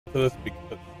to this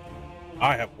because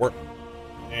I have work.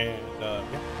 And, yeah,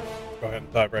 let's go ahead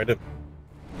and dive right in.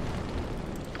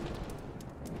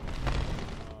 I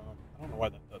don't know why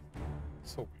that does.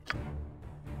 It's so weird.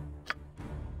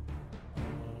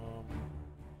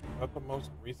 Is that the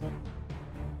most recent?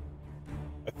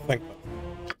 I think that's the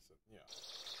most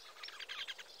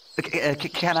recent, yeah.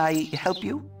 Can I help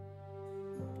you?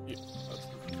 Yeah, that's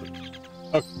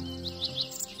okay.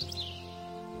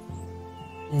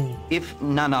 If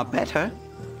none are better.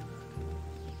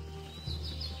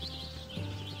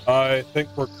 I think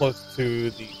we're close to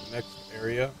the next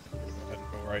area. Go ahead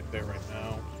and go right there right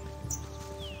now.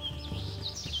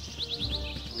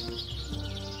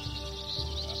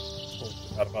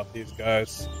 Forgot about these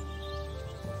guys.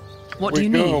 What do you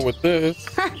need? With this.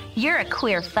 You're a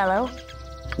queer fellow.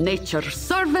 Nature's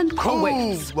servant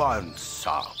awaits. Who wants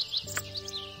some?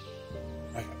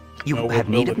 You have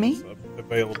need of me?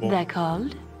 Available. They're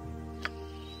called?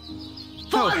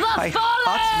 For the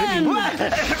fallen! Really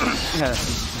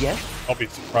yes? I'll be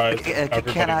surprised.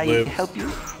 Can I help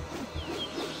you?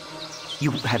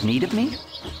 You have need of me?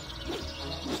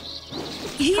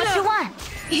 Healer! What you want?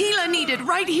 Healer needed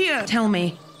right here! Tell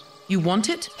me. You want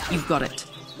it? You've got it.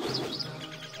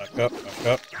 Back up, back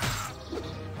up.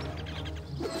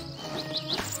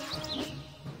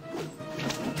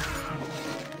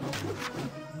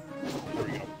 There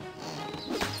we go.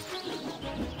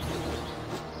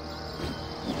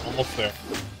 Almost there.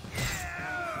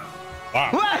 Wow.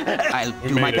 I'll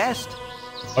do my best.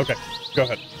 Okay, go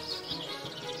ahead.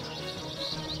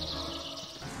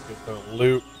 Get the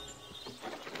loot.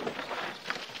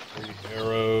 3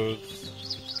 arrows.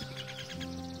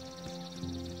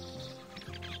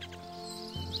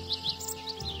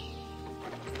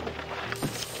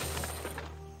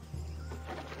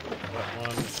 That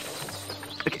one.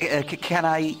 Can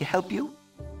I help you?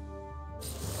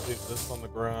 Leave this on the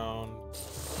ground.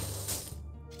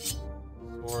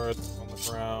 Swords on the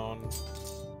ground.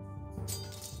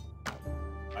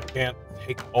 I can't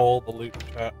take all the loot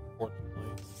chat, unfortunately.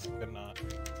 I cannot.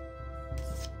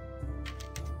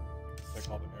 Take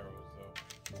all the arrows, though.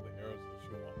 All the arrows that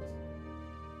she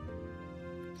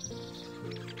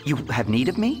wants. You have need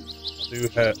of me?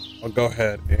 I'll go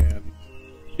ahead and...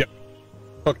 Yep.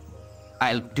 Okay.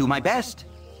 I'll do my best.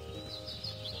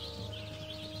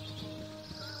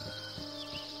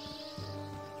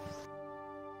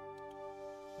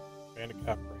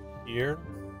 Handicap right here.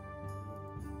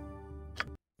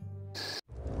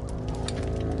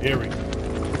 Here we go.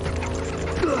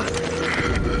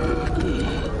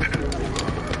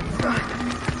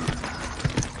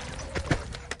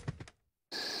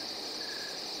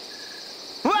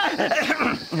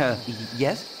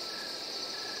 Yes?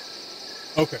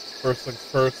 Okay, first things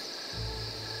first.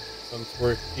 Since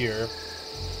we're here,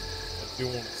 I do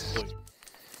want to sleep.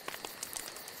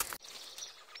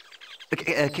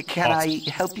 Can I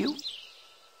help you?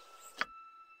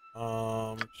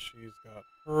 She's got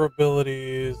her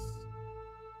abilities.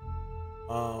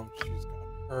 She's got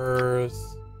hers.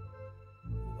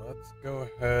 Let's go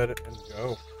ahead and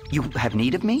go. You have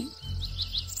need of me?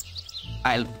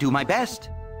 I'll do my best.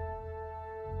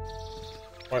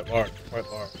 Quite large, quite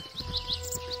large.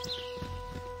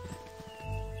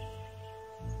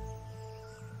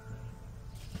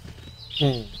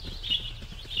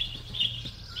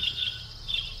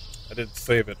 I did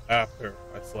save it after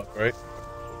I slept, right?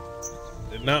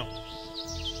 Didn't know.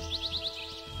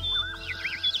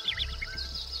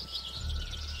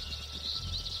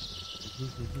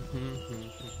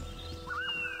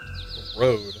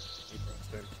 Road.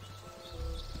 Interesting.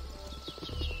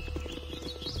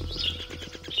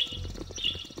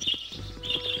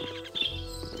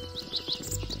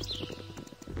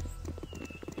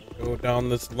 Go down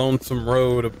this lonesome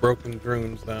road of broken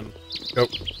dreams then. Go.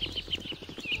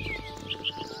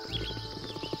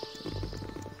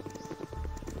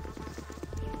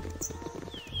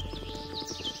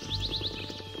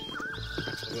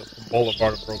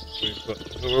 Boulevard of broken dreams, but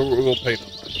we'll pay no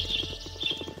mind.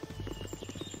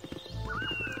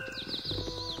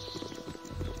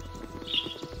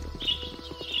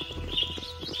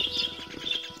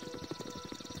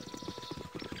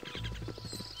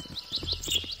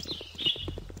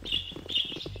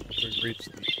 We reach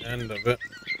the end of it.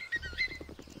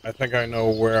 I think I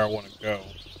know where I want to go.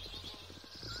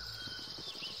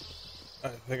 I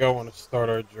think I want to start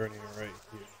our journey right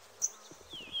here.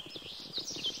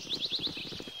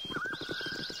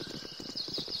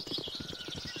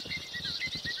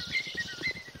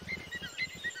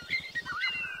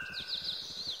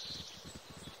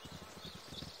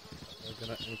 We're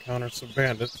gonna encounter some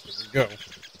bandits. Here we go.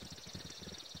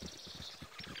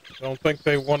 Don't think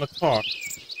they want to talk.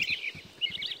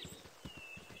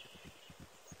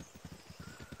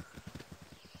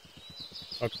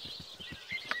 Okay.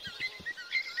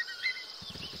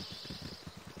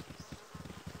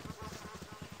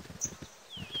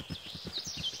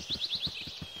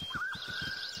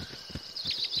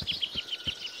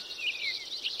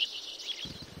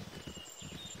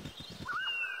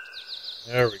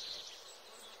 There we go.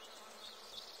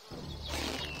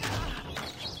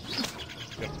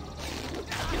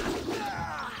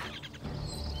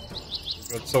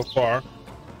 Good so far.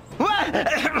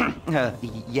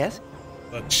 Yes?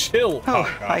 The chill. Oh,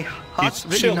 my heart's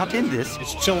really chilling. not in this.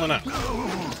 He's chilling out.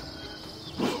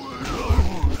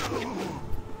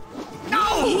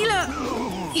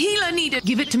 No! Healer needed.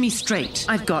 Give it to me straight.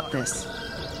 I've got this.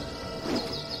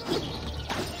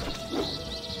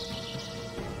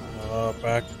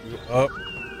 Back you up.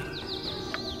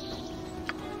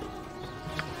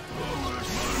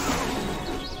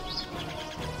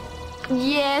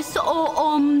 Yes, oh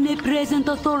omnipresent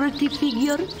authority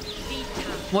figure.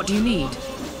 What do you need?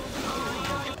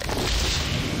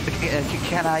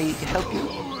 Can I help you?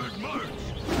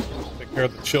 Take care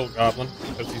of the chill goblin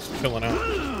because he's chilling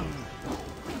out.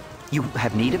 You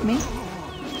have need of me?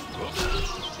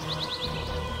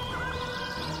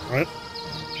 Right?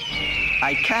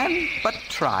 I can, but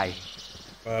try.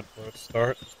 Bad for a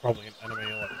start. There's probably an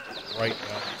enemy like right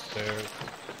down the stairs.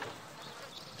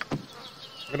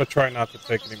 I'm gonna try not to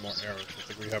take any more arrows. I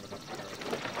think we have enough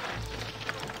arrows.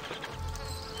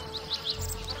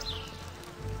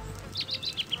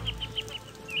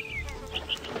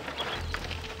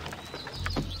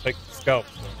 Take the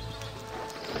scalps though.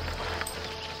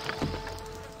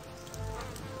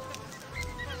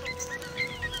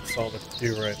 Saw the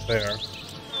queue right there.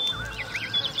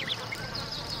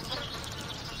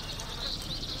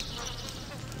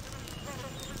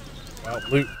 Got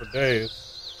loot for days.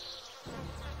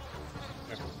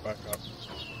 Back up.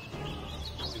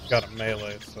 He's got a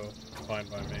melee, so it's fine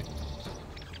by me.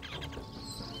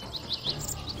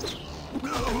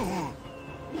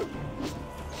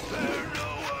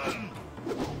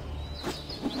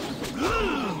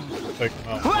 Take him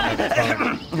out next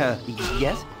time.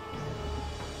 Yes?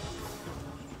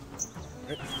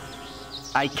 Okay.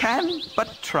 I can, but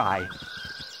try.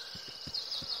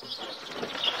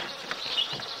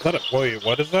 Is that a, wait,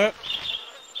 what is that?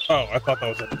 Oh, I thought that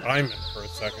was a diamond for a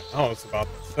second. I was about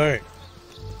to say.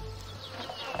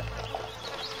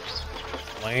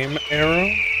 Flame arrow?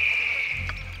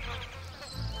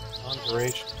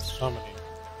 Non-duration summoning.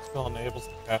 Spell enables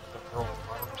the cast a hurl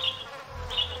fire.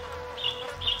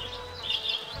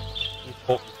 Each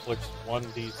bolt inflicts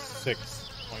 1d6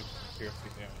 points of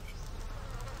piercing damage.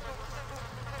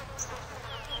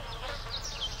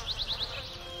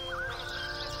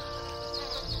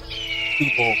 Two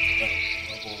bolts.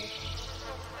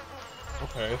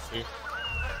 Okay, I see.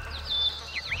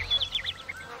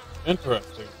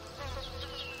 Interesting.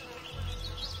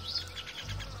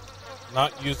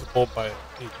 Not usable by a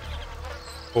thief.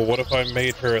 But what if I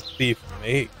made her a thief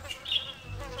mage?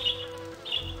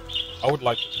 I would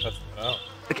like to test it out.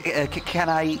 Can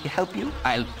I help you?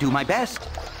 I'll do my best.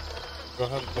 Go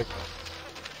ahead and take that.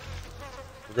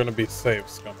 We're gonna be safe,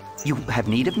 scumming. Right? You have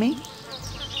need of me?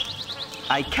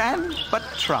 I can, but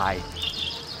try.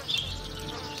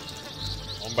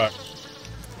 I'm back.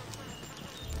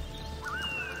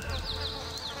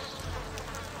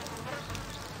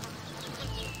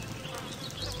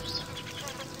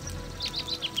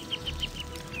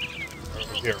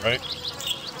 Over here, right?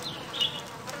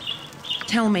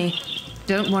 Tell me.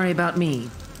 Don't worry about me.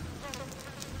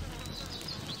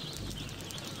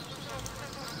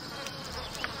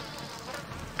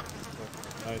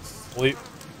 Nice sleep.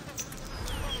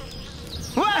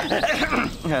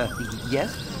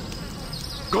 Yes?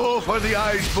 Go for the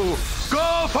eyes, Boo!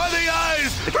 Go for the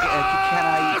eyes! Can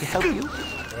I help you? Go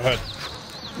ahead.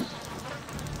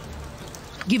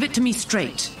 Give it to me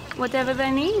straight. Whatever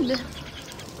they need.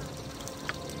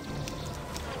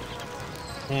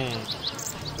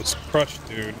 This crush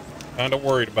dude. Kinda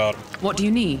worried about him. What do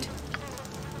you need?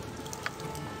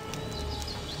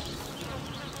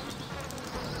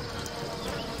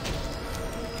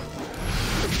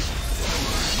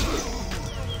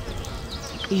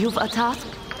 You've a task?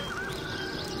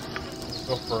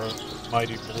 Go for a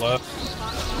mighty bless.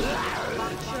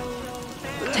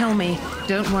 Tell me.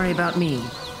 Don't worry about me.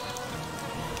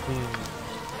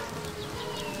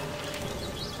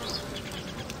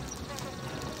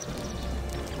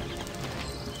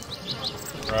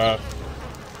 Right.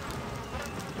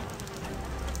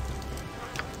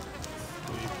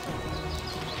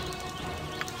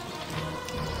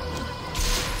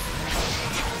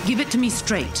 Give it to me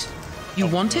straight. You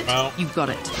want it? Out. You've got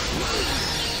it.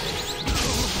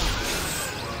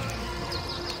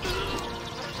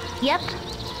 Yep.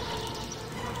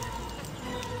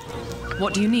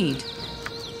 What do you need?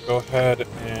 Go ahead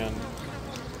and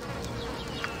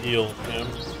heal him.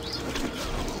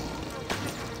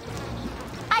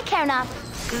 I care not.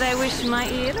 They wish my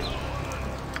ear.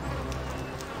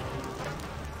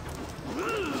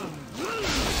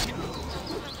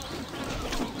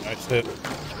 Nice hit.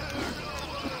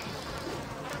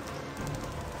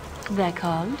 They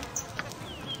called.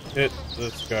 Hit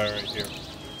this guy right here.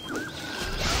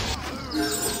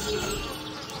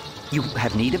 You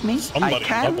have need of me? Somebody I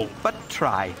can, leveled. but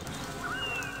try.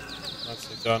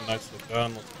 Nicely done, nicely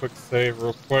done. Let's quick save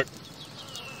real quick.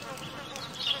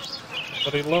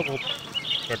 Somebody leveled.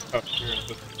 Check up here in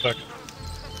just a second.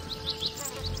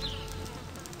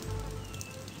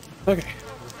 Okay,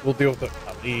 we'll deal with it.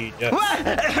 Ali, yes.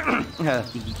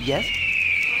 Yes?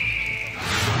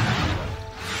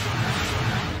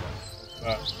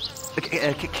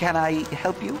 Can I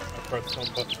help you? I pressed some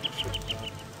button. I should have done.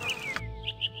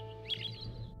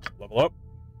 Level up.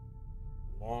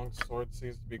 Long sword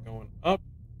seems to be going up.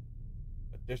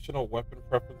 Additional weapon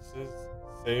preferences.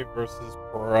 Save versus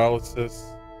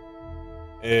paralysis.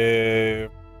 Okay,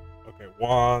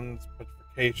 wands,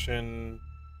 petrification,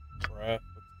 breath.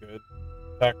 That's good.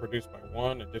 Attack reduced by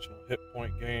 1. Additional hit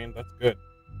point gain. That's good.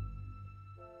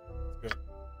 That's good.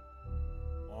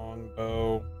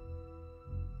 Longbow.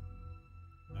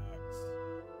 Axe.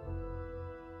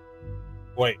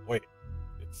 Wait.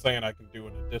 It's saying I can do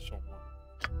an additional one.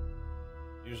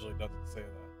 Usually doesn't say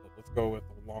that, but let's go with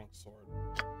the longsword.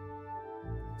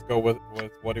 Let's go with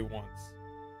what he wants.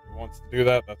 If he wants to do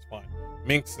that, that's fine.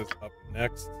 Minx is up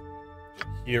next.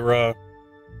 Jahira.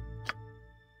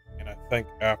 And I think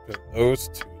after those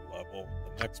two level,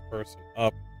 the next person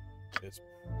up is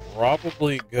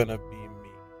probably gonna be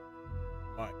me.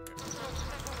 My character.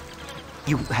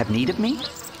 You have need of me?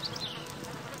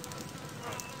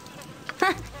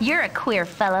 You're a queer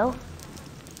fellow.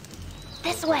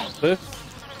 This way. This.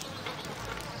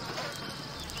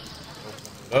 Open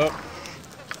it up.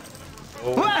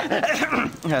 Oh.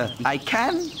 I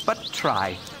can, but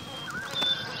try.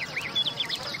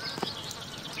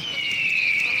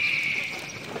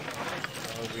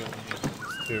 We only need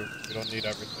these two. We don't need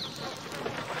everything.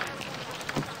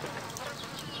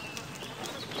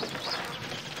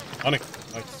 Honey,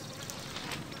 nice.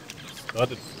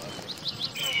 Studded leather.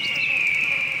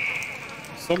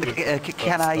 Somebody.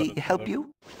 Can I help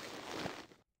you?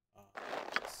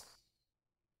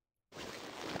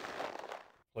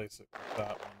 Place it with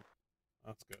that one.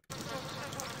 That's good.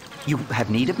 You have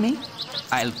need of me?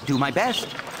 I'll do my best.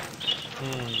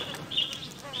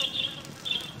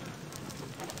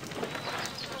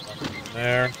 Nothing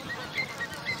there.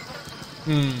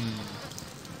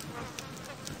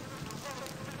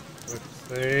 Quick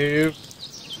save.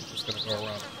 Just gonna go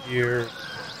around here.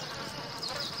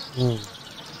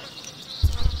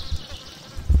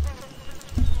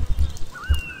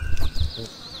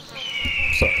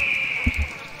 Sorry.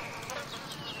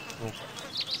 Okay.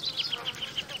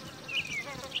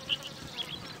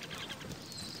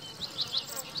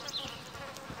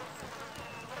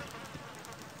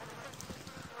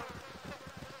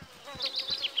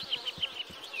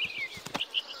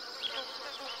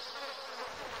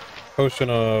 Potion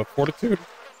of fortitude.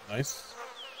 Nice.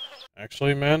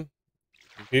 Actually, man,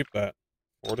 you keep that.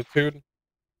 Fortitude.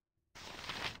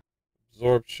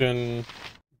 Absorption.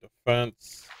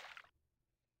 Defense.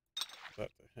 That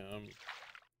to him.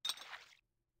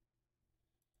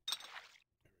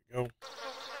 There we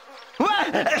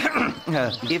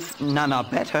go. If none are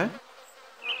better.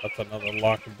 That's another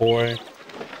lock boy.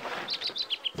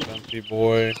 Empty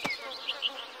boy.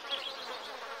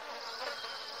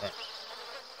 Alright.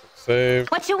 Save.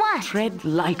 What you want? Tread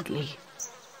lightly.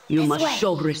 You This must way.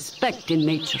 show respect in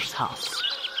nature's house.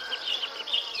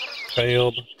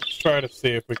 Failed. Let's try to see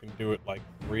if we can do it like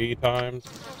 3 times.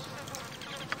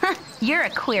 You're a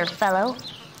queer fellow.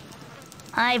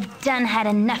 I've done had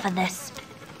enough of this.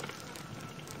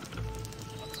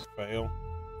 That's a fail.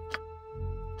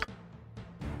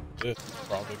 This is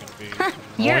probably going to be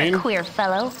You're annoying. a queer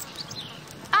fellow.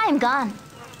 I'm gone.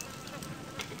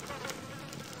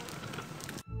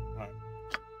 Alright.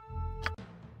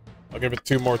 I'll give it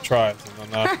 2 more tries,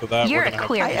 and then after that, You're we're a gonna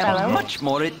queer have to I fellow. am much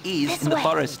more at ease This in the way.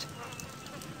 forest.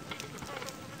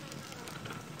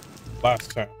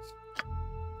 Last chance.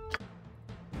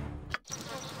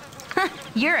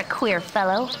 You're a queer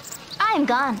fellow. I'm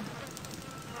gone.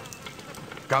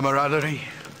 Camaraderie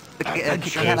Can It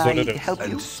is what it I is. help you?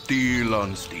 and steel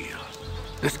on steel.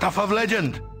 The stuff of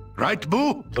legend. Right,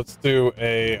 Boo? Let's do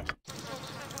a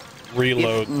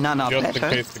reload, If none are just in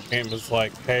better. case the game is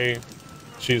like, hey,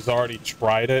 she's already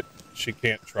tried it, she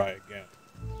can't try again.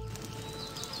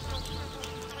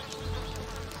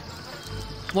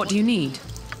 What do you need?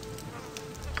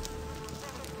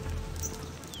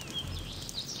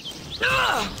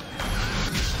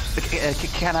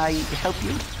 Can I help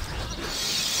you?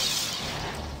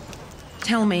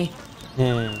 Tell me.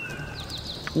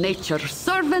 Nature's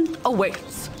servant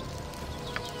awaits.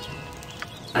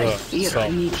 I fear I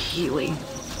need healing,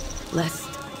 lest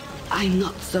I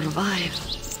not survive.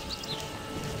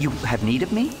 You have need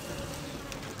of me?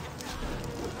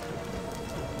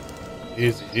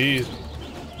 Easy, easy.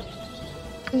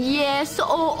 Yes,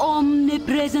 O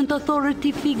omnipresent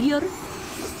authority figure.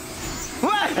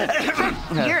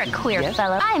 You're a queer Yes?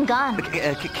 fellow. I'm gone.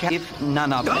 If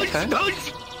none are better,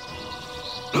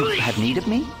 you have need of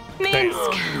me?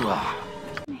 Minsk.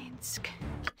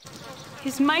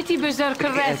 His mighty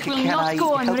berserker wrath will can not I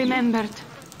go help you? unremembered.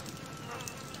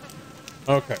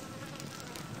 Okay.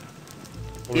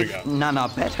 What do we If got? none are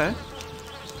better,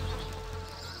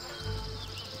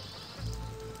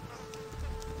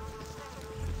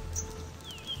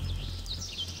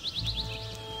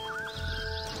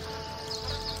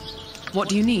 What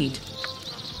do you need?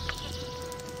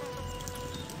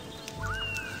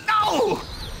 no!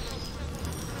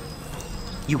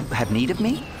 You have need of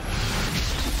me?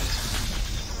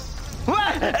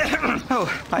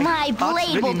 Oh, My heart's blade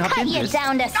really will not cut in you this.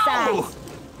 down to No! size.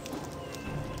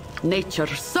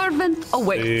 Nature's servant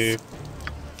awaits.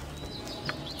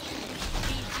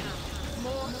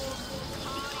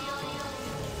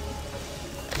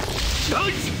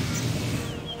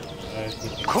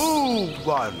 Cool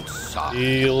one, son.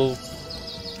 Heals.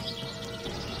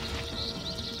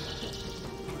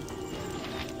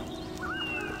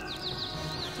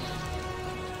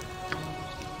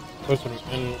 Potion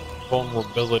of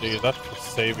invulnerability. That's for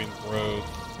saving throws.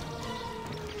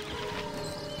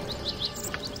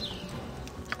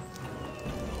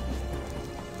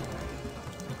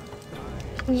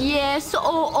 Yes,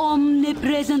 O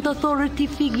omnipresent authority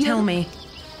figure. Tell me.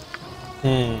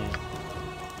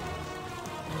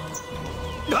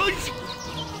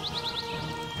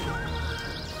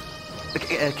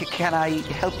 Can I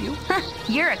help you?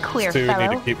 You're a queer Two need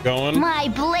fellow. to keep going. My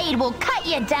blade will cut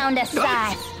you down to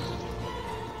size.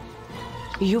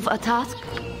 You've a task?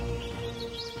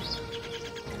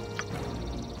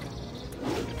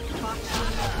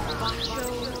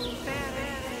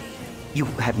 You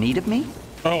have need of me?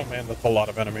 Oh man, that's a lot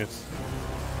of enemies.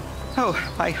 Oh,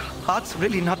 my heart's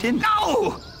really not in.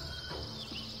 No!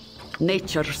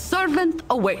 Nature's servant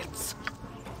awaits.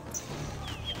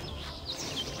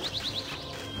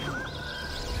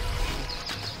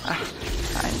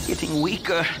 I'm getting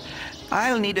weaker.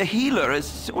 I'll need a healer as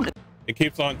soon as... It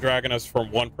keeps on dragging us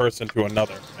from one person to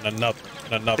another, and another,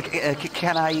 and another.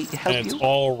 Can I help And it's you?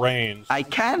 all ranged. I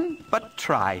can, but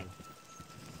try.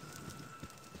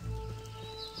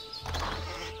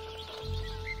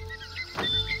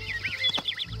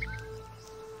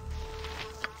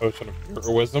 Potion of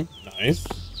heroism. Nice.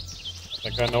 I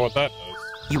think I know what that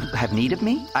does. You have need of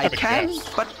me? I Have a can,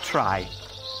 guess. but try.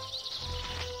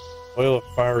 Oil of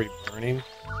fiery burning.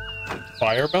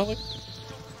 Fire belly?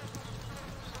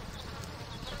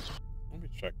 Let me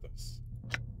check this.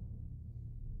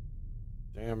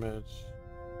 Damage.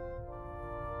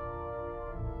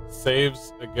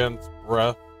 Saves against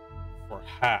breath for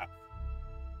half.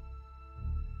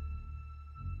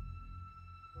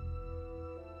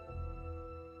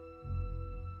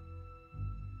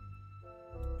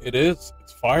 It is.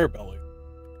 It's fire belly.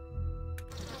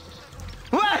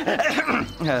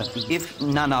 If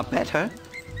none are better,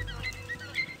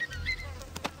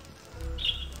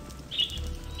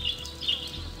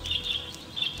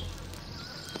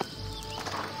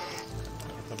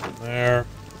 Nothing in there.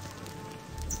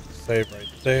 Save right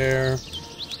there.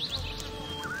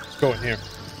 Let's go in here.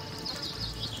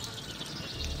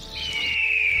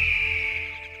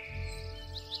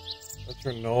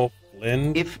 Metronol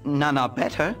Flynn. if none are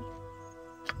better,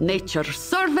 Nature's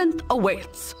servant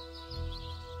awaits.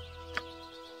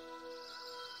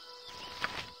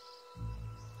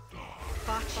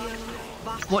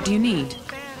 What do you need?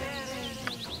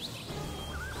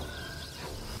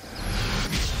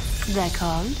 They're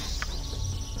called.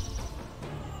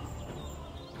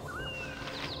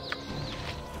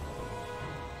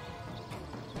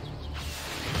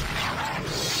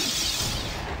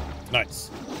 Nice.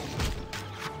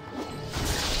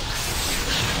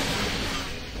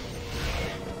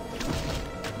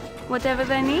 Whatever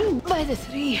they need. By the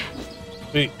three.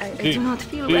 I do not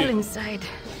feel well inside.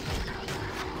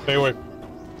 Stay away.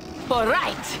 For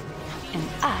right. And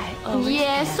I always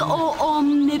Yes, O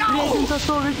omnipresent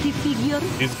authority figure.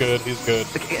 He's good. He's good.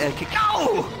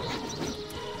 no!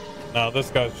 No, this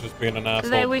guy's just being an asshole.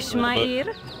 They wish my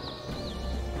ear.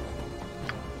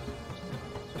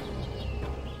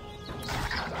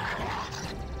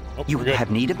 Oh, You have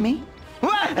need of me?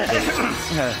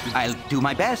 I'll do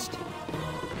my best.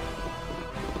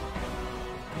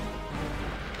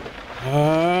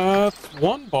 That's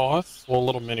one boss. Well, a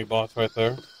little mini boss right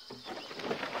there.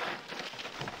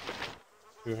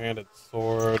 Two-handed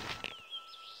sword.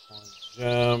 One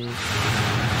gem.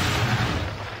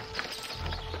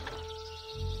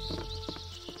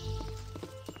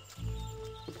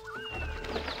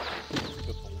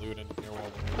 Put the loot in here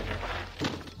while we're in here.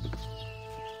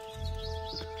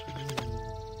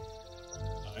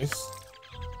 Nice.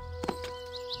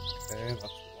 Okay, that's a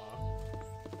lot.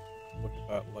 Look at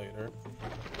that later.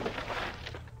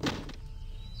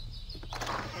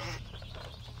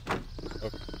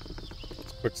 Okay.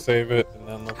 Let's quick save it, and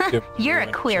then let's give You're a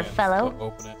Ruin queer chance fellow. to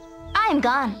open it. I'm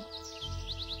gone.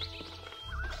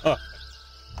 Oh.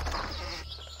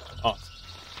 Awesome.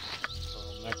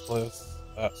 Pearl necklace,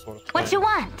 that sort of thing. What you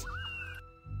want?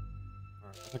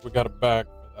 Alright, I think we got a bag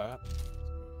for that. Let's go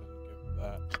ahead and give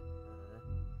that to her.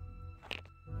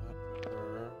 That to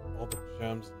her. All the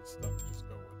gems and stuff just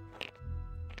go with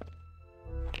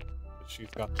her. But she's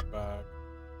got the bag.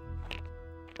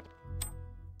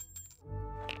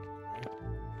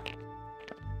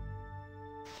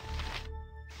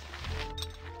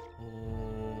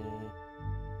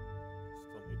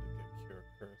 Still need to get Cure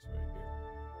Curse right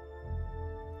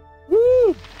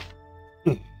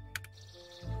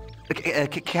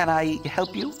here. Can I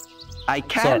help you? I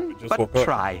can, Sorry, just but woke up.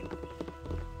 try.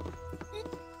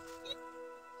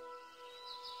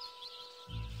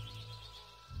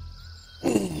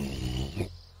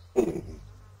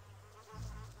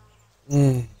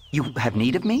 You have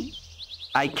need of me?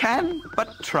 I can,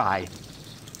 but try.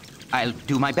 I'll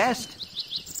do my best.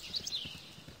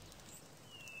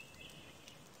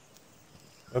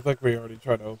 I think we already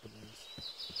tried to open these.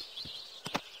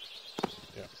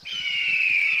 Yeah.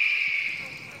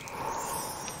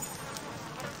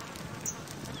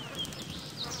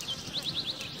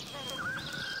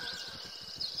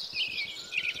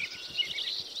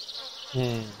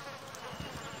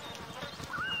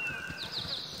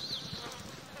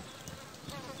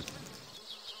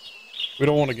 We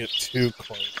don't want to get too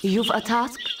close. You've a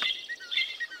task?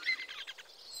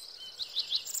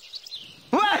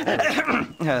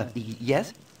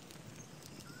 Yes?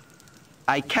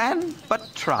 I can,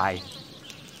 but try. Here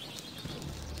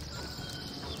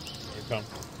we come.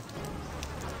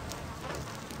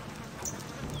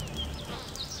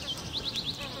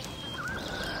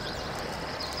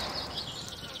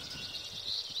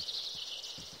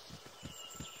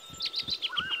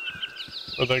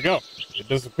 Where'd they go? They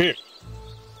disappeared.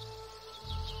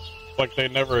 Like they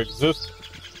never existed.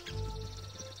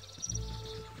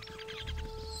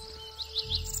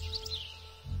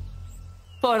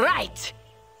 For right.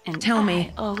 And Tell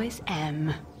me. I always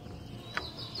am.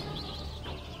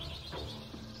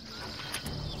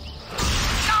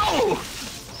 No!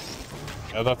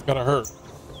 Yeah, that's gonna hurt.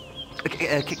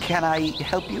 Can I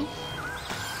help you?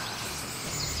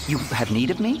 You have need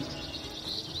of me?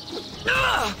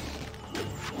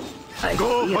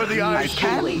 Go for the I eyes,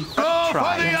 can, Go but for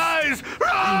try. the eyes!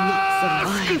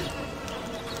 Survive.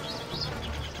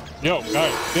 Yo,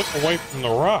 guys, get away from the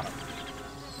rock.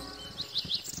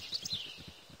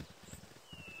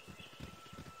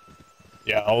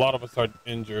 Yeah, a lot of us are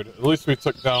injured. At least we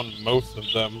took down most of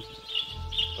them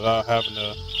without having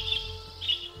to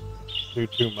do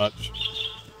too much.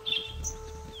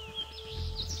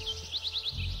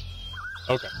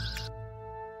 Okay.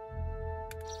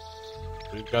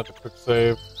 We've got the quick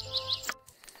save.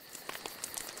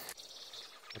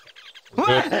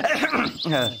 Okay.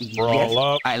 We're good. We're all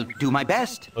up. I'll do my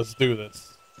best. Let's do this.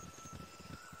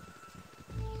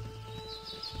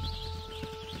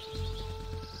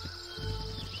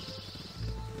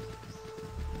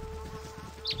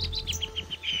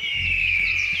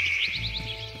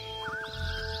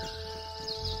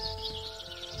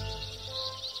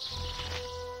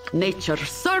 Nature's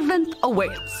servant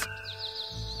awaits.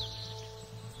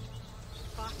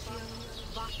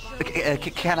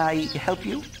 Can I help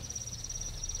you?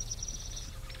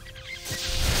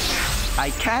 I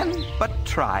can, but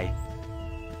try.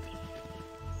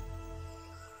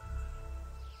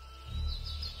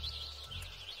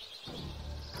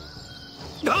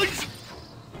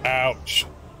 Ouch.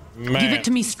 Man. Give it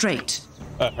to me straight.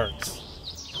 That hurts.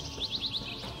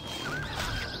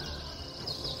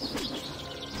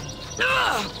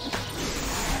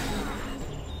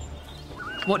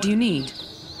 What do you need?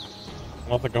 I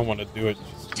don't think I want to do it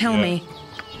just Tell yet. me.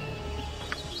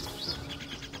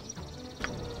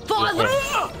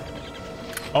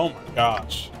 Oh my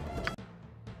gosh.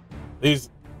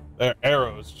 Their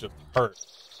arrows just hurt.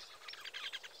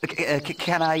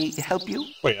 Can I help you?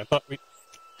 Wait, I thought we...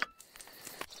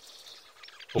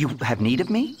 You have need of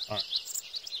me? All right.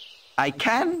 I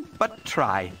can, but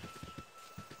try.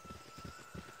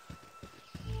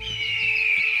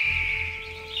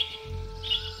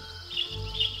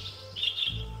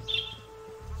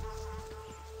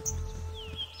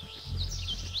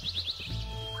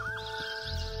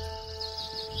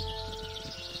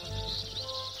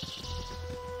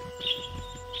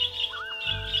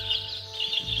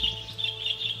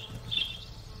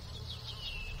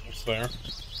 What's there?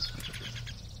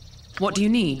 What do you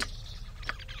need?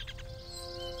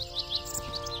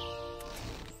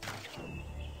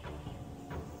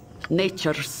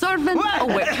 Nature's servant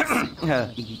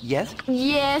awaits. Yes?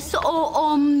 Yes, oh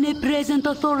omnipresent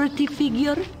authority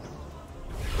figure.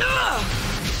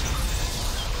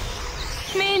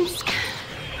 Minsk,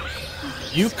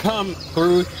 You come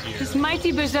through here. his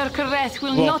mighty berserker wrath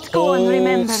will The not go whole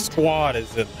unremembered. squad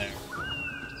is in there.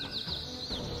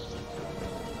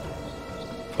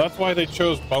 That's why they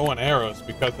chose bow and arrows,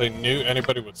 because they knew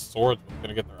anybody with swords was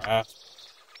gonna get their ass.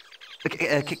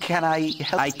 Can I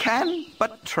help? I can,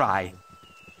 but try.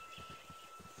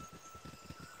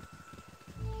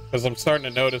 Because I'm starting to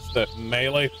notice that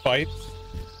melee fights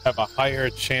have a higher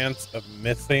chance of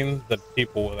missing than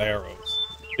people with arrows.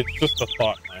 It's just a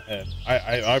thought in my head.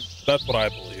 I that's what I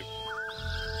believe.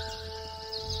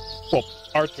 Well,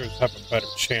 archers have a better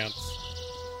chance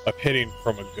of hitting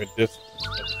from a good distance.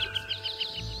 That's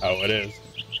just how it is.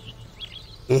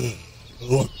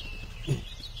 Look.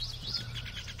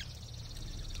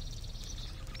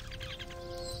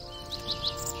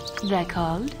 They're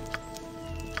called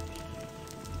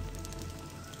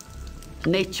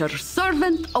Nature's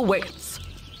servant awaits.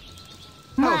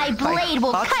 My blade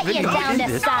will cut you down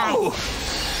to size.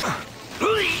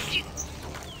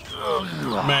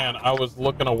 Man, I was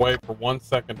looking away for 1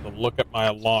 second to look at my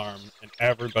alarm, and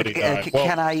everybody died. Well,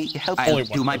 Can I help? only I'll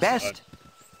one do my person best.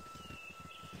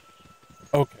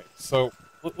 died. Okay, so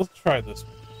let's try this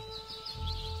one.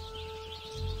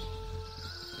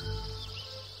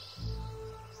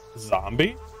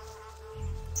 Zombie?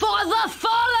 For the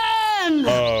fallen!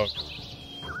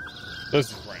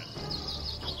 This is random.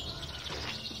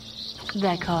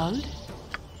 They're called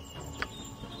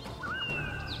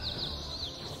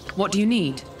What do you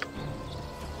need?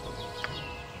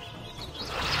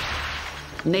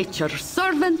 Nature's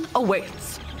servant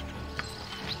awaits.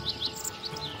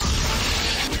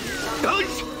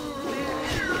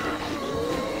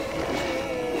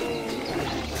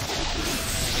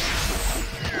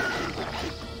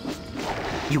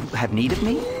 You have need of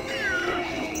me?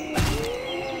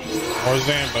 Or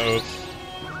Zambos.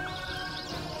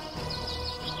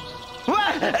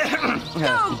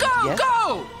 Go!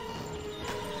 Go!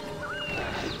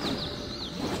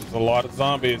 There's a lot of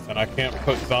zombies, and I can't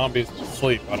put zombies to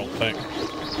sleep, I don't think.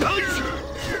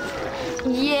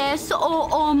 Yes, oh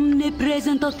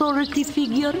omnipresent authority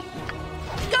figure.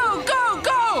 Go! Go!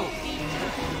 Go!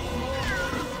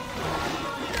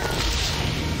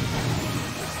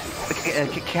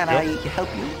 Can I help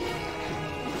you?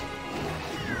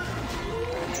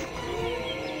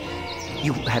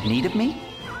 You have need of me?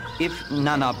 If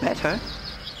none are better.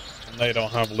 And they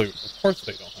don't have loot. Of course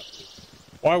they don't have loot.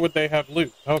 Why would they have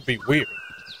loot? That would be weird.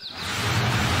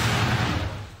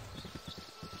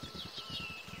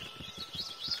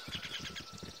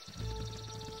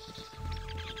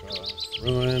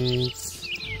 Ruins.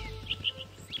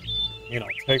 I mean, I'll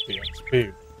take the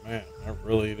XP. Man, I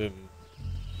really didn't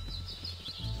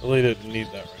need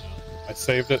that right now. I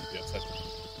saved it? Yes, I did.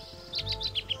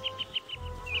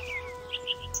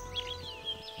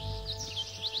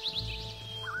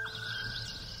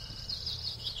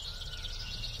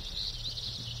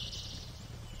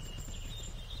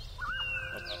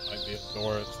 Oh, that might be a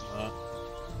door, it's not.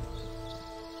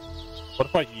 What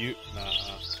if I use... Nah.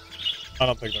 I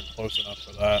don't think they're close enough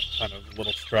for that kind of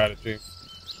little strategy.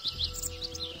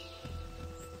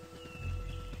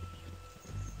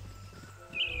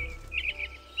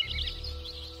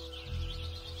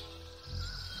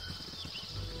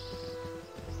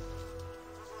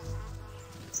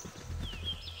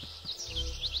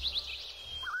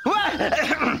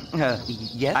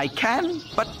 Yes, I can,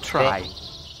 but try.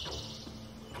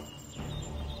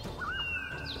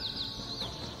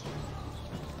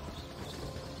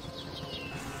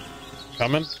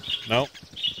 Coming? No.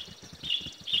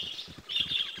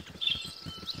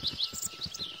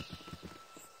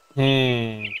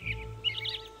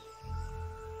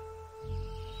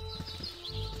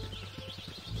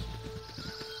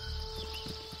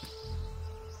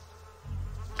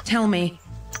 Tell me.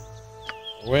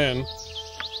 Win.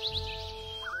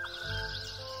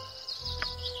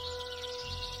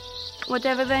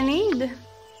 Whatever they need.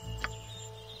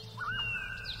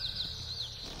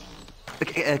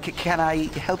 Can I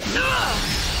help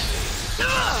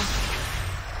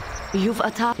you? You've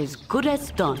attacked as good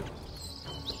as done.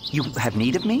 You have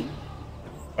need of me?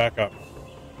 Back up.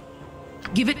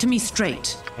 Give it to me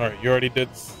straight. Alright, you already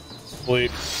did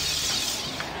sleep.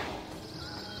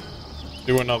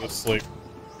 Do another sleep.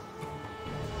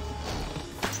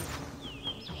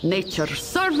 Nature's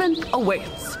servant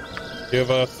awaits.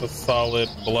 Give us a solid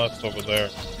bless over there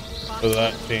for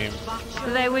that team.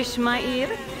 They wish my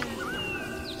ear.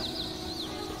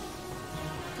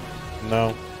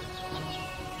 No.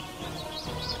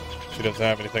 She doesn't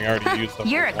have anything. I already used up.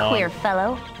 You're a queer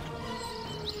fellow.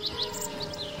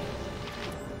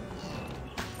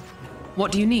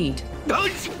 What do you need?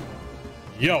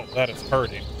 Yo, that is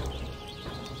hurting.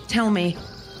 Tell me.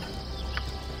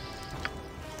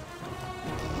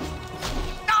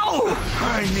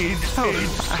 I need aid.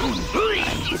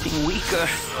 I'm getting weaker.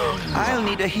 I'll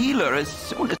need a healer as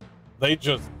soon as... They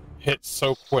just hit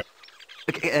so quick.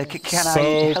 Can So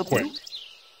I help quick. you?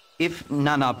 If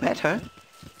none are better.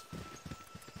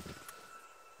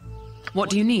 What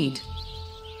do you need?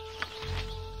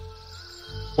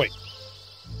 Wait.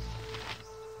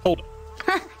 Hold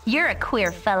up. You're a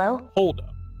queer fellow. Hold up.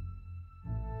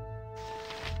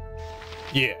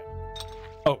 Yeah.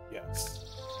 Oh, yes.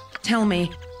 Tell me.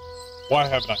 Why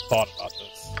haven't I thought about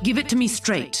this? Give it to me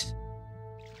straight.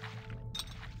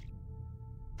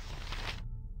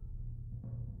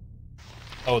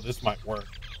 Oh, this might work.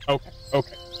 Okay,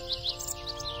 okay.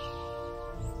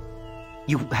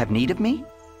 You have need of me?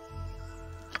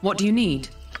 What do you need?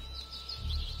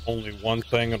 Only one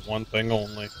thing and one thing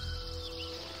only.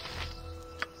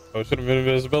 Potion of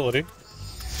invisibility.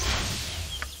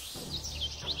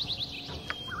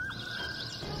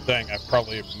 Dang, I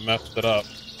probably messed it up.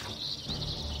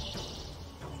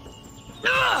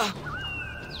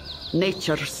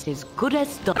 Nature's as good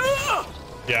as done.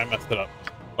 Yeah, I messed it up.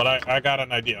 But I got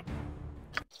an idea.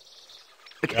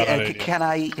 Got an idea. Can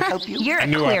I help you? You're I a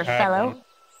knew I queer had fellow. one.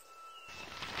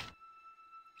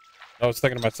 I was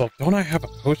thinking to myself, don't I have a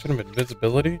potion of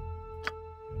invisibility?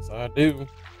 Yes, I do.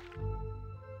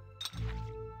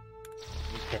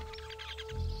 Okay.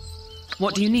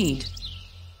 What do you need?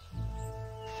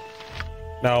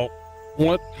 Now,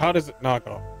 how does it knock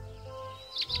off?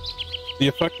 The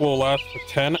effect will last for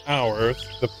 10 hours.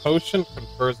 The potion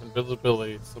confers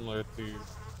invisibility similar to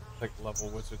level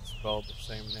wizard spell, the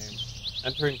same name.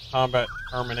 Entering combat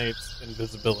terminates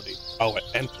invisibility. Oh, it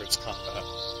enters combat.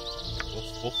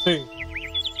 We'll see.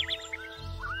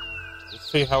 We'll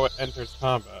see how it enters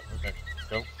combat. Okay,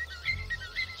 go.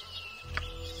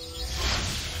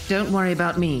 Don't worry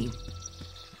about me.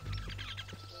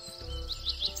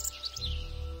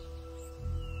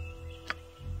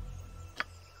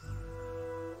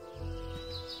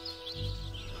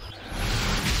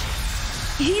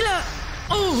 Healer!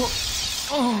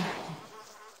 Oh!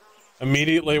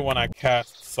 Immediately when I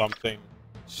cast something,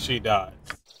 she dies.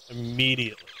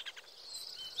 Immediately.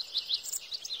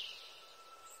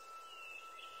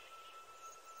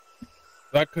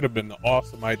 That could have been the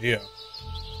awesome idea.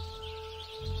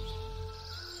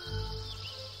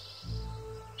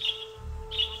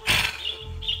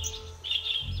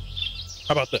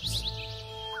 How about this?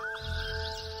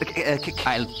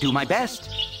 I'll do my best.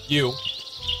 You.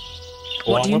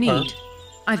 What do you along with her, need?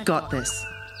 I've got this.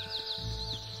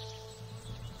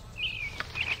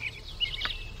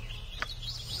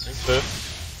 drink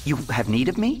this. You have need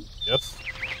of me? Yes.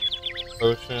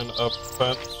 Potion of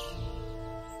defense.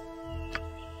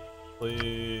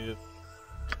 Please.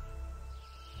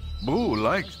 Boo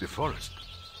likes the forest.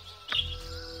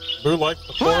 Boo likes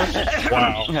the forest?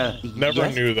 Wow. Never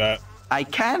Yes. knew that. I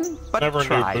can, but Never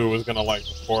try. knew Boo was gonna like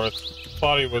the forest.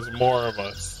 Thought he was more of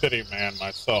a city man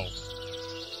myself.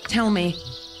 Tell me.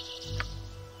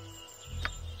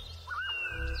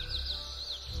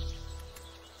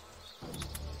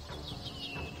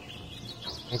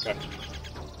 Okay.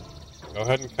 Go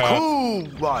ahead and cast. Who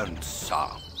wants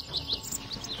some?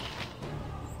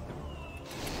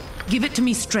 Give it to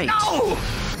me straight.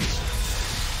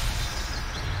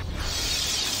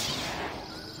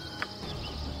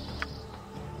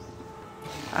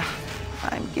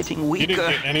 I'm getting You weaker.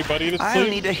 didn't get anybody to I'll sleep?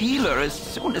 need a healer as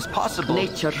soon as possible.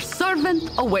 Nature's servant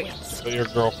awaits. Let your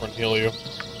girlfriend heal you.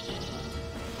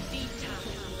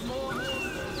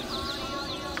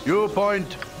 You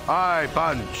point, I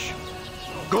punch.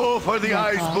 Go for the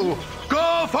eyes, Boo.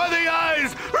 Go for the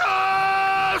eyes!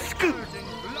 Rusk!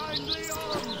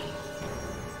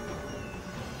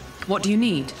 What do you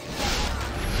need?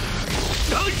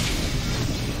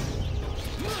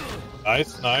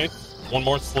 Nice, nice. One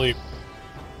more sleep.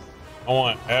 I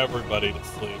want everybody to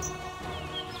sleep.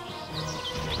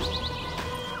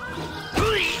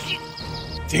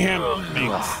 Damn it,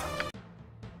 Minx.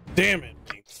 Damn it,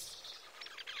 Minx.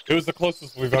 It was the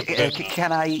closest we've ever been.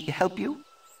 Can I help you?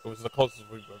 It was the closest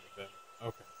we've ever been.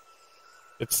 Okay.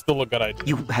 It's still a good idea.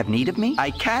 You have need of me?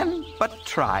 I can, but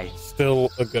try.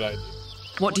 Still a good idea.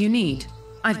 What do you need?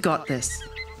 I've got this.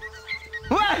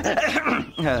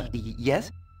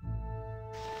 Yes?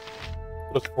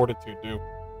 What does Fortitude do?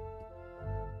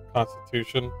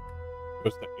 Constitution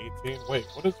goes to 18. Wait,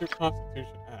 what is your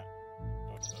Constitution at?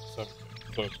 Oh, it's at 17.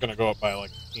 So it's gonna go up by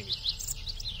like a teeny.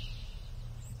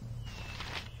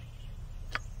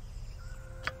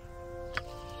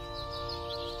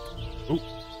 Ooh.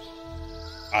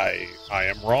 I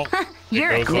am wrong.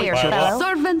 You're a clear fellow.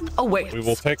 Servant awaits. We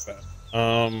will take that.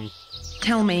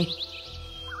 Tell me.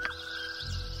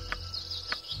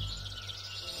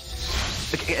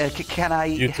 Can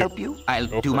I help you? I'll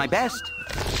do my best.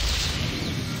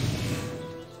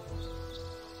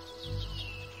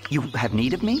 You have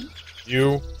need of me?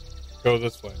 You go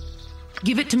this way.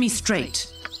 Give it to me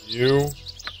straight. You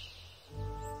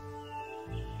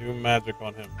do magic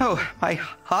on him. Oh, my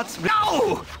heart's...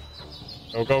 No!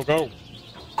 Go, go, go.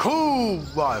 Cool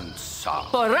one, sir.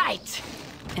 All right.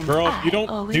 Girl, if you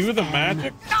don't do the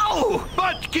magic... No!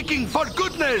 Butt kicking, for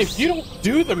goodness! If you don't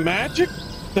do the magic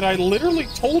that I literally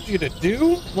told you to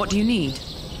do... What do you need?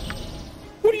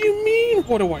 What do you mean,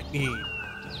 what do I need?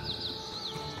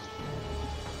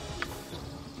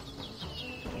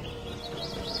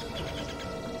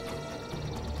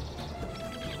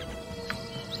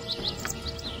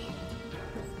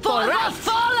 For the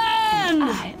fallen!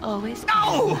 I always...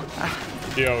 No!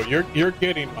 Yo, you're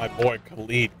getting my boy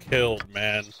Khalid killed,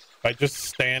 man, by just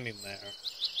standing there.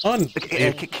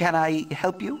 Unbelievable. Can I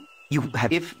help you? You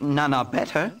have... If none are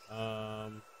better...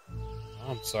 I'm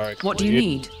sorry. What do you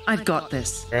need? I've got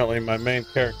this. Apparently my main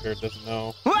character doesn't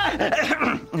know.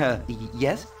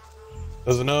 Yes?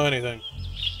 Doesn't know anything.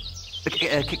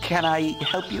 Can I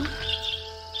help you?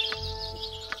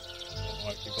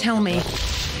 Tell me.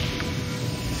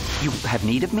 You have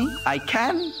need of me? I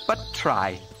can, but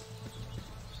try.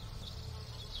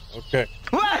 Okay.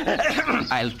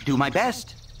 I'll do my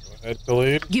best. Go ahead,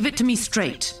 Khalid. Give it to me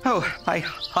straight. Oh, my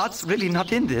heart's really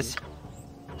not in this.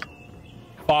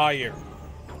 Fire.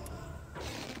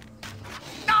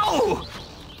 No!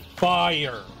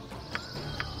 Fire.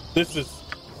 This is...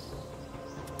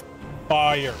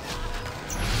 Fire.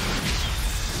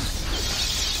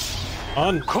 Cool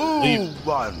Unbelievable.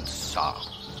 one, sir.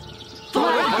 For the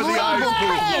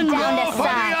eyes, Go down for the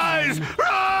eyes!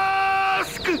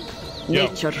 Rask! Yo,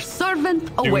 Nature's servant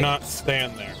do awaits. not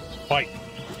stand there. Fight.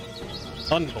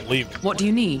 Unbelievable. What do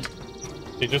you need?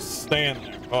 You just stand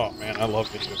there. Oh, man, I love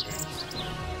video games.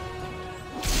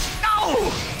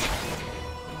 No!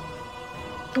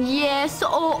 Yes,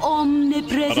 oh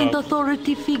omnipresent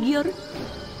authority figure.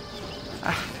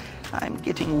 I'm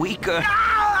getting weaker.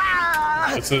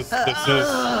 This is,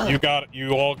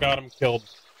 you all got him killed.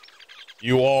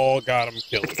 You all got him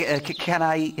killed. Can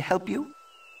I help you?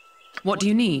 What do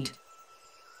you need?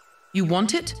 You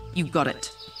want it? You've got it.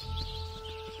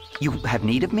 You have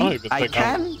need of I me? don't even I think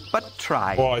can, but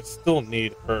try. Well, I still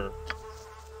need her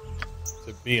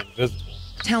to be invisible.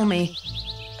 Tell me.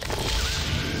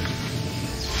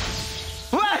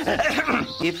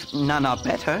 If none are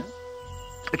better,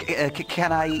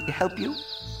 can I help you?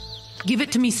 Give it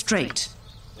to me straight.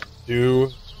 Do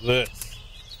this.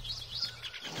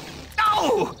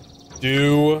 No!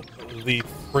 Do the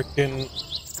frickin'...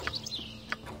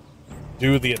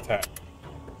 Do the attack.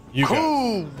 You guys.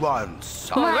 Cool one,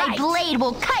 sir. My blade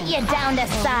will cut you down to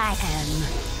size.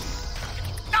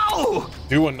 No!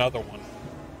 Do another one.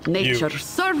 Nature's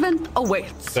servant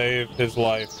awaits. Save his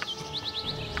life.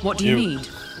 What do you need?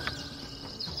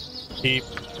 Keep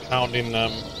pounding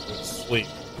them with sleep.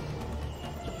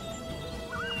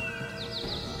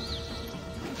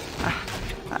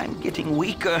 I'm getting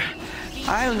weaker.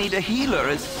 I'll need a healer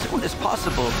as soon as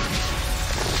possible.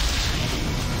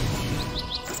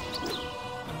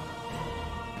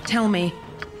 Tell me.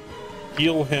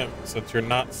 Heal him since you're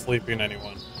not sleeping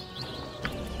anyone.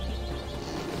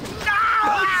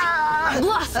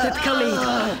 Blasted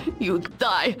Khalid! You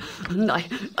die, and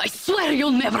I swear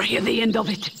you'll never hear the end of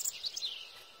it.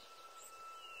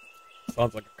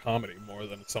 Sounds like a comedy more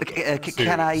than something serious.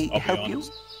 Can I I'll be help you?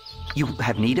 honest. You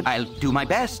have need of... I'll do my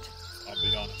best. I'll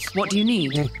be honest. What do you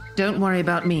need? Don't worry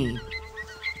about me.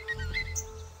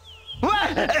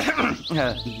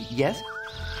 Yes?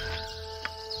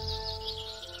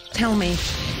 Tell me.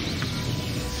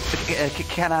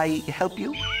 Can I help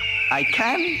you? I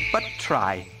can, but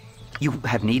try. You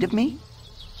have need of me?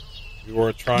 You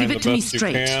are trying Give the it to me best you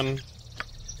straight. can.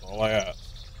 That's all I ask.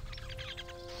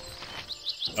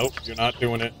 Nope, you're not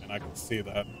doing it, and I can see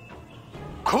that.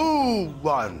 Cool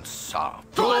one, sir.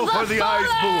 Go for the eyes,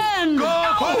 boo.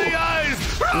 Go for the eyes.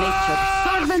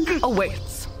 Nature's servant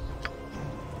awaits.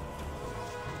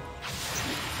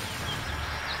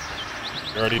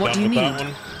 You already What done do you with that need?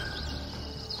 one?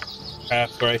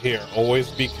 Cast right here.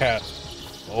 Always be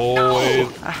cast. Always.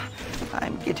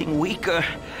 I'm getting weaker.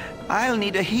 I'll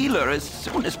need a healer as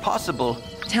soon as possible.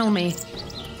 Tell me.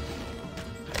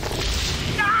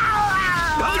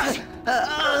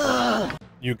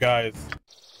 You guys.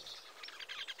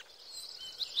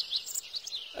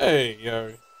 Hey,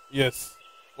 yes.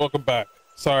 Welcome back.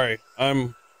 Sorry,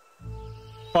 I'm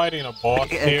fighting a boss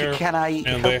here, Can I and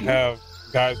help they you? have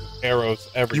guys with arrows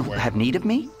You everywhere. have need of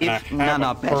me? And I If have none a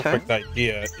are better. perfect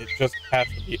idea. It just has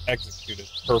to be executed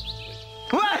perfectly.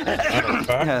 Matter of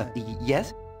fact,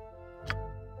 Yes?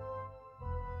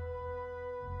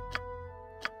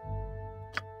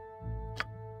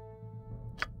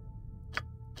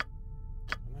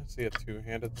 can I see a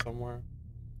two-handed somewhere?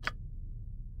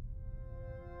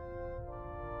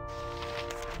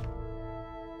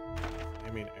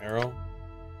 Aiming arrow.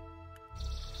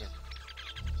 Here.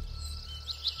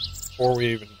 Before we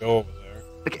even go over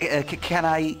there, Can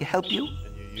I help you?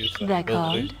 and you use that They're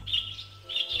ability. called.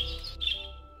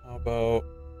 How about...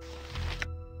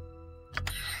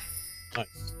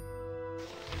 Nice.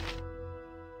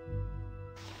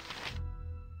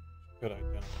 Could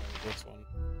identify this one.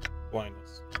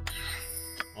 Blindness.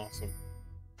 Awesome.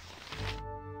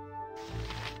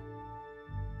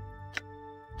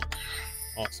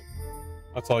 Awesome.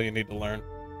 That's all you need to learn.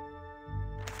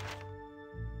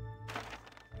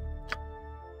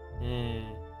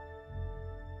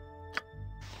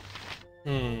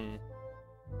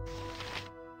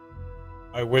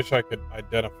 I wish I could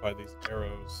identify these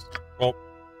arrows. Well,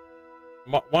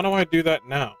 why don't I do that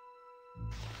now?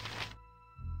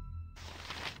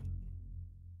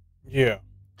 Yeah.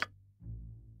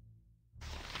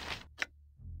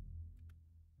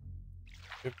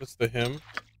 Give this to him.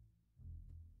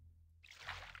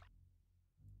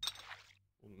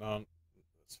 No,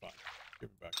 that's fine. Give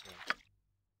it back to him.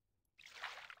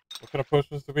 What kind of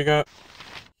potions do we got?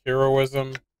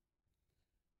 Heroism.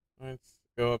 Let's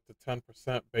go up to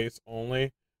 10% base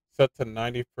only. Set to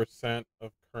 90%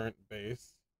 of current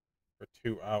base for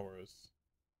 2 hours.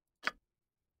 It's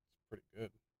pretty good.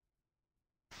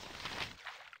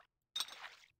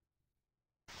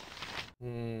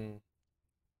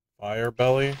 Fire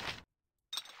belly.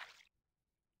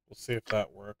 We'll see if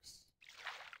that works.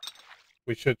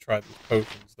 We should try these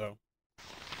potions, though.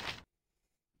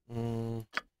 As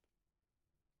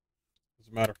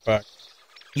a matter of fact,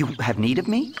 You have need of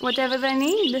me? Whatever they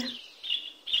need.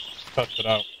 let's test it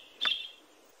out.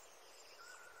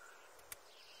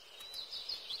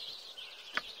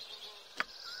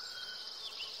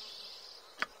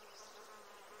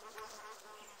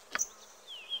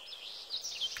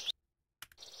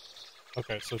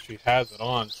 Okay, so she has it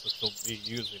on, so she'll be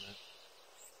using it.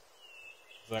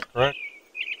 Is that correct?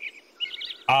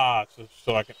 Ah,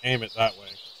 so I can aim it that way.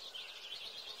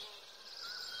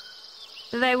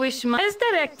 They wish my as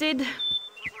directed.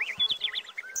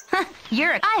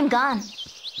 I'm gone.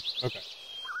 Okay.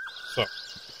 So.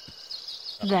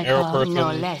 got an They're arrow called no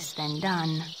person, less than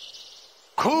done.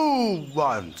 Cool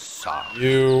one, sir.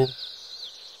 you.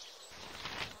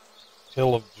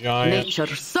 Hill of Giant.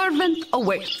 Nature's servant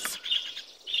awaits.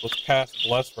 Let's cast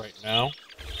Bless right now.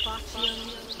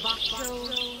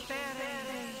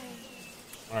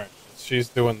 Alright, she's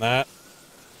doing that.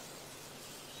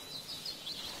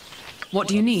 What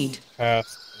do you need?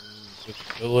 Cast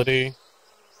Invisibility.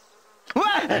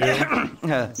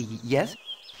 Yes?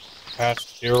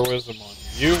 Cast Heroism on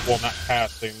you. Well, not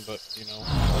casting, but, you know.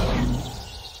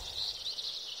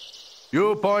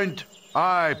 You point,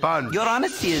 I punch. Your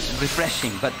honesty is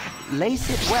refreshing, but lace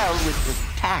it well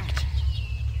with tact.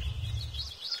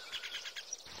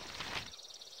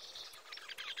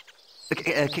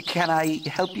 Can I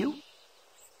help you?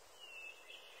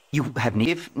 You have need.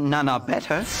 If none are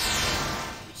better. You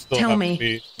still Tell have me. To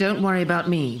be, Don't worry about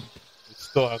me. you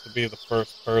still have to be the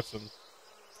first person.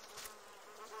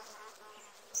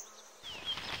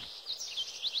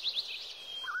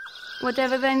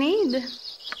 Whatever they need.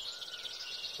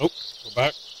 Oh, go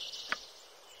back.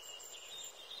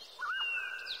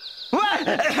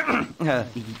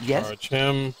 Yes? Charge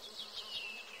him.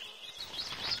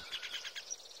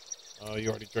 You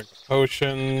already drank a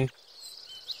potion.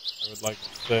 I would like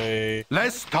to say...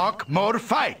 Less talk, more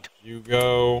fight. You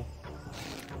go...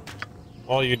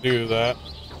 While you do that...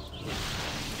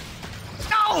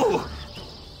 No!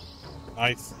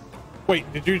 Nice.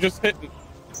 Wait, did you just hit...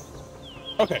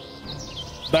 Okay.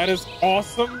 That is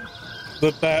awesome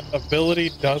that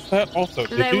ability does that. Also,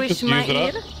 did you just use it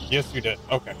up? Yes, you did.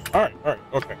 Okay. Alright,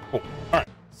 okay, cool. Alright.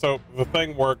 So the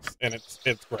thing works and it's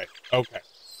great. Okay.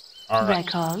 Alright.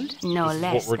 Recalled, no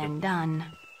less than done.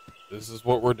 This is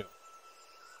what we're doing.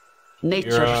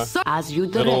 Nature, as you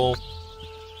little... direct.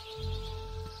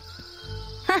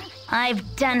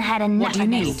 I've done had enough. What do you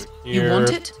need? Here, you want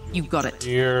it? You got it.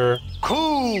 Here.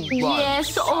 Cool.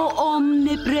 Yes, oh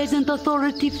omnipresent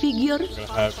authority figure. I'm gonna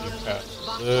have you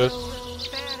cast this.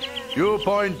 You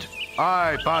point,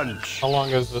 I punch. How long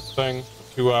is this thing?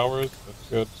 2 hours? That's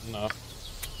good enough.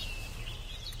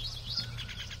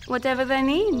 Whatever they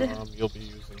need. You'll be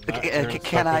using that. Here in a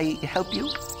Can I second. help you?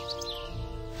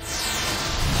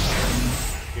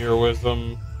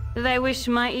 Heroism. They wish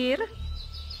my ear.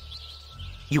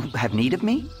 You have need of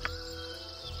me?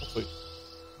 Please.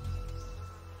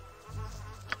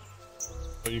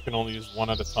 So you can only use one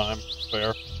at a time.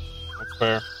 Fair. That's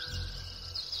fair.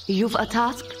 You've a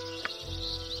task?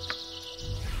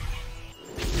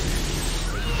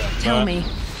 Tell me.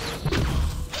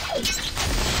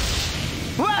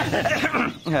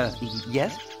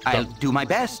 Yes, I'll do my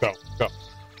best. Go.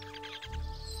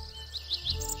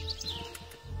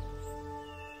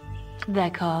 They're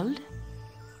called?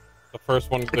 The first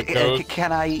one that goes.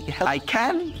 Can I help? I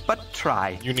can, but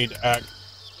try. You need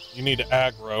to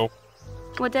aggro,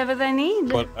 Whatever they need.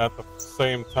 but at the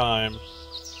same time,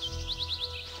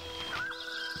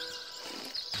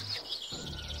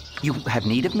 You have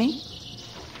need of me?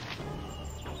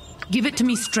 Give it to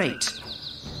me straight.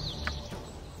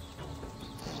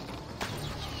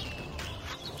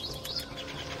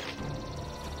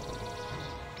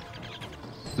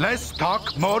 Less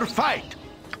talk, more fight.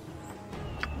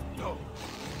 No!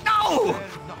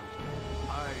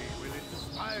 I will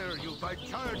inspire you by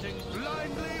charging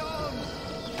blindly on.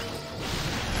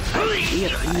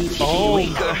 oh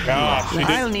my gosh,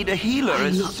 I'll need a healer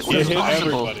as soon you as hit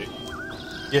possible. everybody.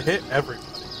 You hit everybody.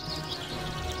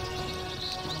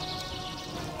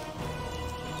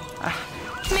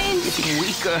 Getting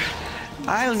weaker.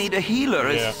 I'll need a healer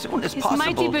as soon as His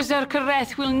mighty possible. berserker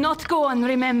wrath will not go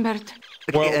unremembered.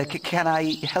 Well, Can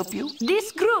I help you?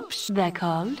 This group, they're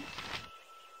called.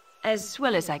 As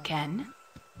well as I can.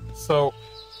 so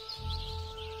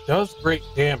does great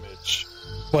damage,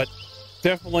 but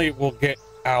definitely will get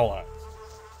allies.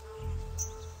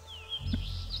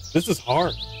 This is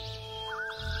hard.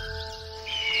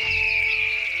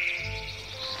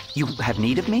 You have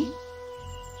need of me?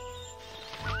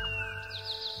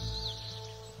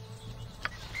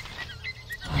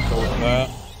 Go with that.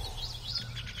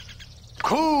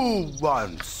 Cool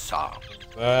one, sir.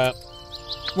 That.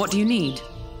 What do you need?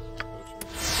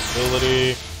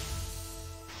 Ability.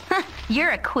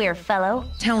 You're a queer fellow.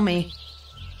 Tell me.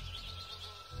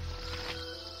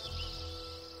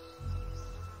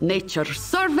 Nature's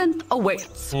servant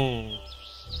awaits.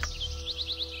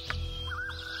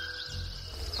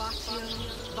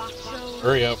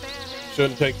 Hurry up.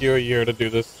 Shouldn't take you a year to do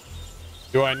this.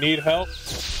 Do I need help?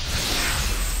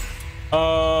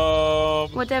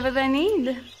 Whatever they need.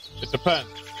 It depends.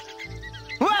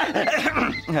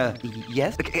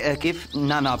 Yes, if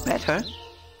none are better.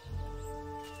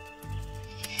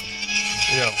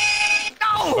 Yeah.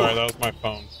 No! Sorry, that was my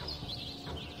phone.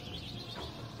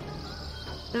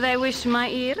 They wish my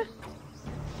ear.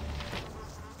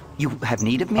 You have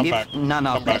need of me? Come If back. none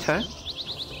are Come back. better.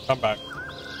 Come back.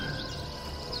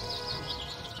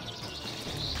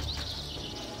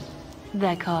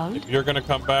 They're called. If you're gonna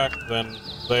come back, then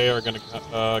they are gonna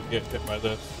get hit by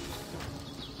this.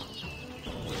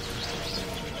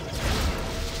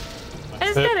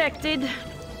 As Hit. directed.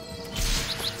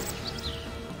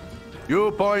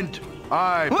 You point,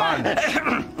 I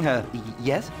punch.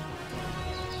 Yes?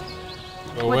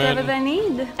 Go Whatever in. they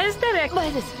need. As directed. By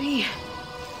the three.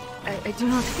 I do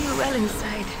not feel well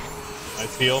inside.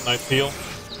 Nice heal, nice heal.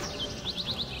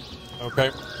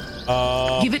 Okay.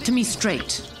 Give it to me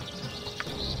straight.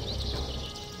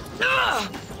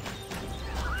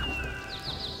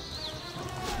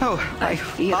 Oh, my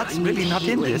heart's really not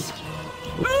in this.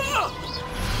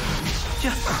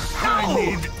 I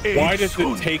need Why does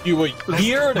it take you a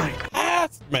year to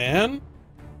cast, man?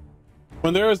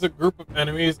 When there is a group of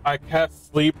enemies, I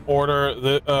cast sleep order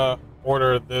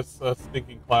this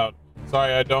stinking cloud.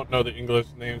 Sorry, I don't know the English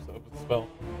names of the spell.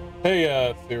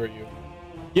 Hey, Siri, you.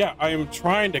 Yeah, I am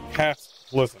trying to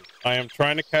cast. Listen, I am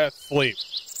trying to cast sleep.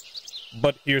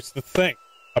 But here's the thing: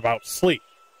 about sleep.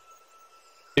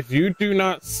 If you do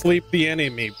not sleep the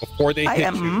enemy before they hit you, I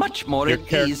am much more your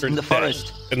at ease in the character's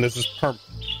forest. dead, and this is permanent.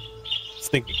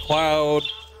 Stinking cloud,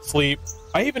 sleep.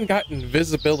 I even got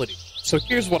invisibility. So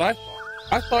here's what I thought.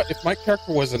 I thought if my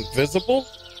character was invisible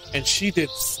and she did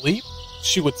sleep,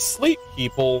 she would sleep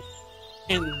people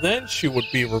and then she would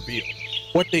be revealed.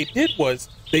 What they did was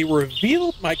they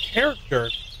revealed my character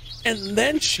and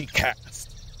then she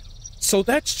cast. So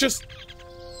that's just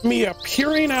me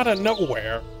appearing out of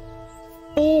nowhere,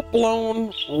 full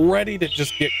blown, ready to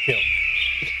just get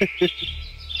killed.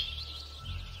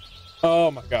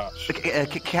 Oh my gosh.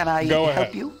 Can I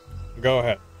help you? Go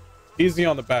ahead. Easy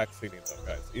on the back seating though,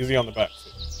 guys. Easy on the back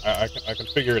seating. I can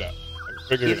figure it out. I can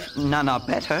figure it out. If none are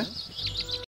better,